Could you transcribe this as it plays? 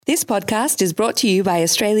This podcast is brought to you by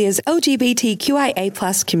Australia's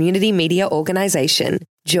LGBTQIA+ community media organisation,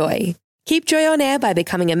 Joy. Keep Joy on air by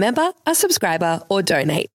becoming a member, a subscriber, or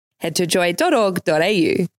donate. Head to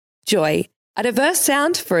joy.org.au. Joy, a diverse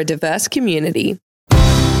sound for a diverse community.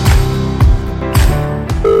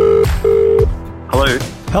 Hello.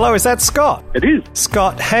 Hello, is that Scott? It is.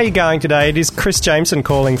 Scott, how are you going today? It is Chris Jameson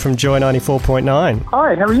calling from Joy 94.9.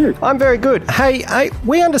 Hi, how are you? I'm very good. Hey,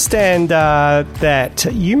 we understand that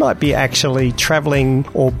you might be actually travelling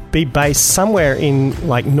or be based somewhere in,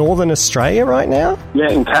 like, Northern Australia right now? Yeah,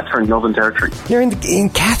 in Katherine, Northern Territory. You're in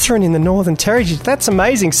Katherine in the Northern Territory. That's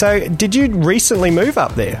amazing. So, did you recently move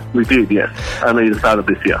up there? We did, yes. Only the start of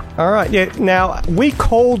this year. All right, yeah. Now, we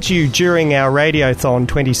called you during our Radiothon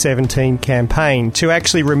 2017 campaign to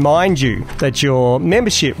actually remind you that your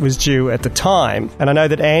membership was due at the time. And I know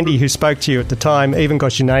that Andy, who spoke to you at the time, even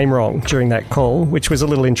got your name wrong during that call, which was a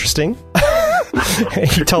little interesting.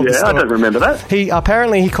 He told the story. I don't remember that.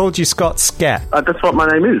 Apparently he called you Scott Scat. That's what my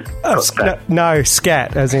name is. No,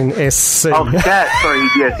 Scat, as in SC. Oh, Scat. Sorry,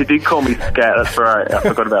 yes, he did call me Scat. That's right. I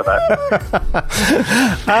forgot about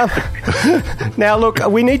that. Now, look,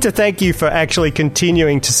 we need to thank you for actually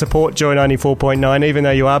continuing to support Joy 94.9, even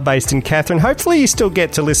though you are based in Katherine. Hopefully you still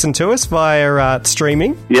get to listen to us via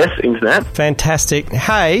streaming. Yes, internet. Fantastic.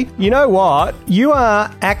 Hey, you know what? You are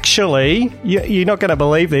actually, you're not going to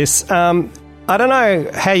believe this, I don't know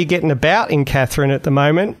how you're getting about in Katherine at the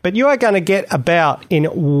moment, but you are going to get about in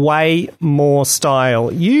way more style.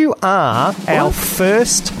 You are our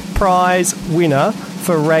first prize winner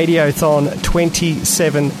for Radiothon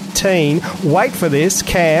 2017. Wait for this,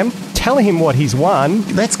 Cam. Tell him what he's won.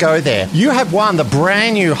 Let's go there. You have won the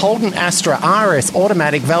brand new Holden Astra RS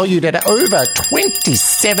automatic valued at over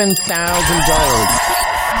 $27,000.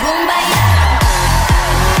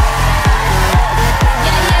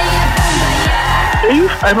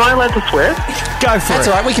 Am I allowed to swear? Go for it. That's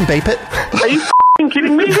all right, we can beep it. Are you f***ing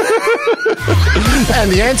kidding me?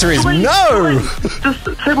 And the answer is no. Just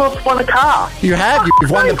said I've won a car. You have.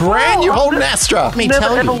 You've won the brand new Holden Astra. Let me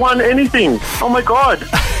tell you. Never won anything. Oh my God.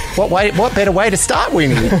 What better way to start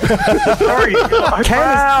winning? Sorry.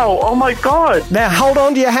 Wow. Oh my God. Now hold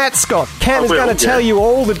on to your hat, Scott. Cam is going to tell you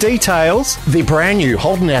all the details. The brand new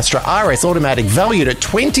Holden Astra RS automatic valued at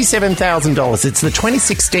 $27,000. It's the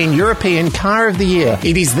 2016 European Car of the Year.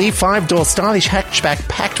 It is the 5-door stylish hatchback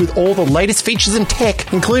packed with all the latest features and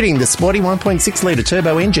tech, including the sporty 1.6-litre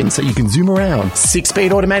turbo engine so you can zoom around.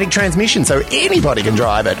 6-speed automatic transmission so anybody can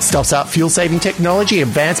drive it. Stop-start fuel-saving technology,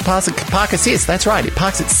 advanced park assist. That's right, it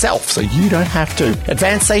parks itself so you don't have to.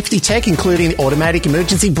 Advanced safety tech including automatic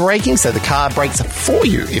emergency braking so the car brakes for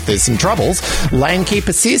you if there's some troubles. Lane keep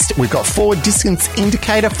assist. We've got forward distance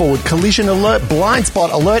indicator, forward collision alert, blind spot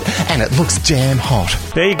alert, and it looks damn hot.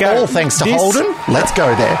 There you go. All thanks to Holden. Let's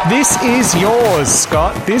go there. This is yours,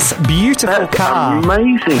 Scott. This beautiful car.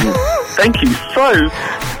 Amazing. Thank you so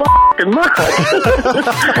fucking much.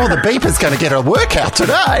 Well, the beeper's going to get a workout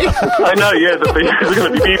today. I know, yeah, the beeper's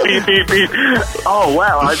going to be beep, beep, beep, beep. Oh,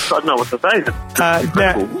 wow, I don't know what to say.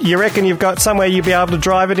 Now, you reckon you've got somewhere you'll be able to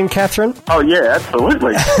drive it in Katherine? Oh, yeah,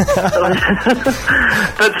 absolutely.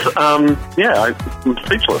 That's, I'm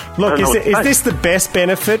speechless. Look, is this the best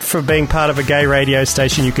benefit for being part of a gay radio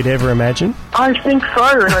station you could ever imagine? I think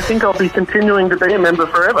so, and I think I'll be continuing to be a member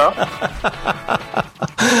forever.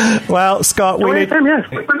 Well, Scott, we need...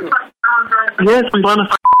 Yes, we won a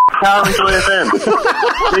car in Joy FM.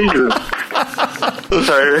 Jesus.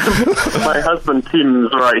 So, my husband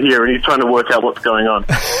Tim's right here, and he's trying to work out what's going on.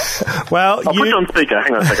 Well, I'll put you on speaker.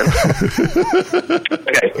 Hang on a second.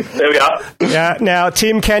 Okay, there we are. Yeah. Now,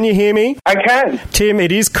 Tim, can you hear me? I can. Tim,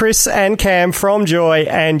 it is Chris and Cam from Joy,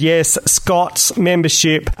 and yes, Scott's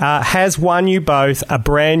membership has won you both a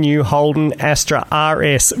brand new Holden Astra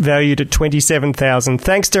RS valued at $27,000.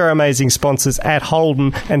 Thanks to our amazing sponsors at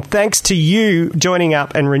Holden, and thanks to you joining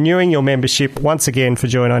up and renewing your membership once again for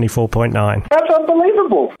Joy 94.9. That's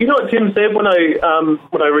unbelievable. You know what Tim said when I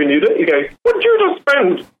renewed it? He goes, "What did you just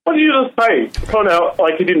spend? What did you just pay?" Found out,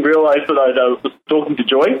 like, he didn't realise that I was talking to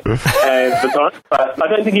Joy at the time, but I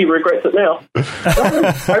don't think he regrets it now. I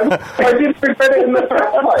didn't regret it in the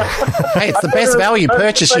first place. Hey, it's the best value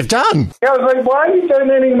purchase you've done. Yeah, I was like, "Why are you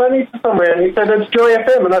donating money to somewhere?" And he said, "It's Joy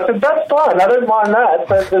FM." And I said, "That's fine, I don't mind that,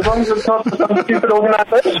 but as long as it's not for some stupid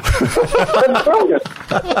organisation." That's brilliant.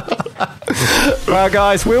 Well,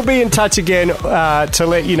 guys, we'll be in touch again to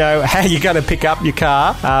let you know how you're going to pick up your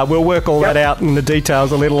car. We'll work all that out in the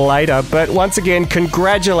details a little later. But once again,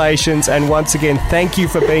 congratulations, and once again, thank you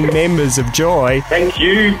for being members of Joy. Thank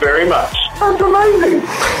you very much. That's amazing.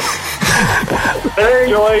 Thank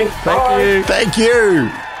you. Joy. Thank you. Thank you.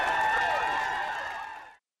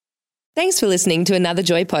 Thanks for listening to another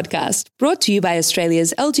Joy podcast, brought to you by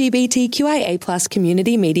Australia's LGBTQIA+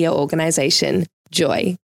 community media organisation,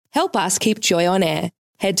 Joy. Help us keep Joy on air.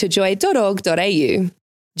 Head to joy.org.au.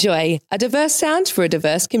 Joy, a diverse sound for a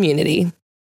diverse community.